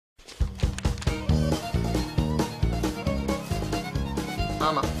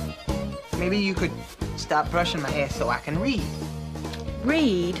Mama, maybe you could stop brushing my hair so I can read.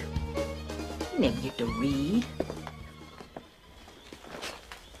 Read? You never get to read.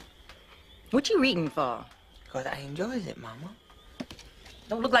 What you reading for? Because I enjoys it, Mama.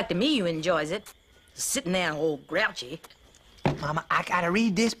 Don't look like to me you enjoys it. Sitting there all grouchy. Mama, I gotta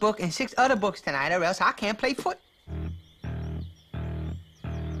read this book and 6 other books tonight or else I can't play foot.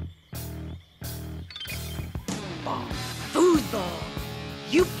 Foosball.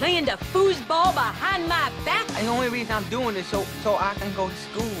 You playing the foosball behind my back? The only reason I'm doing this so I can go to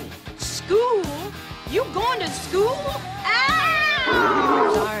school. School? You going to school? Ah!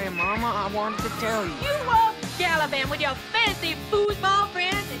 I'm sorry, Mama. I wanted to tell you. You walk gallivant with your fancy foosball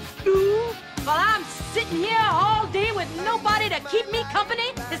friends at school while I'm sitting here all day with nobody to keep me company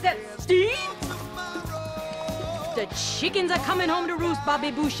except Steve? The chickens are coming home to roost,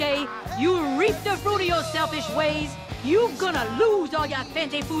 Bobby Boucher. You reap the fruit of your selfish ways. You're gonna lose all your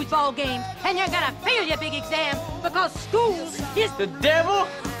fancy foosball games, and you're gonna fail your big exam because school is the devil?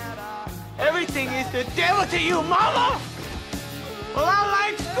 Everything is the devil to you, Mama! Well, I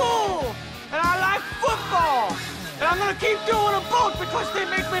like school, and I like football, and I'm gonna keep doing them both because they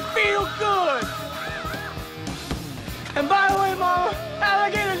make me feel good. And by the way, Mama,